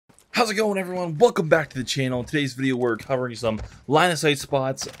How's it going, everyone? Welcome back to the channel. In today's video, we're covering some line of sight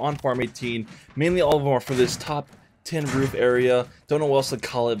spots on Farm 18. Mainly all of them are for this top 10 roof area. Don't know what else to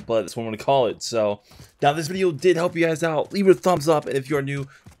call it, but that's what I'm going to call it. So, now this video did help you guys out. Leave a thumbs up, and if you are new,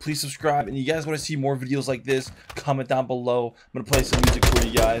 please subscribe. And you guys want to see more videos like this, comment down below. I'm going to play some music for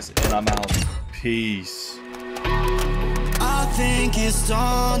you guys, and I'm out. Peace. I think it's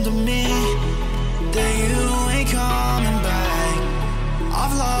dawned on me that you ain't coming back.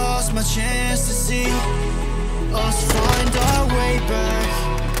 I've lost my chance to see us find our way back.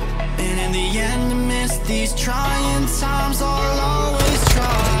 And in the end, amidst these trying times, I'll always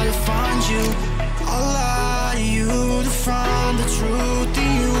try to find you. I'll lie to you to find the truth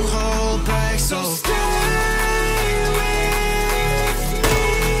that you hold back. So stay with me.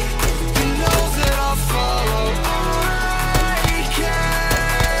 You know that I'll follow. I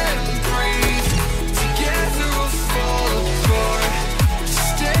can't breathe. Together we'll fall apart.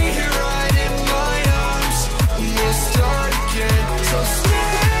 Stay here right in my arms, and we'll start again. So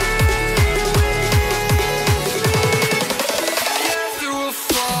stay with me. Together we'll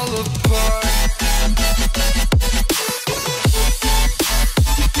fall apart.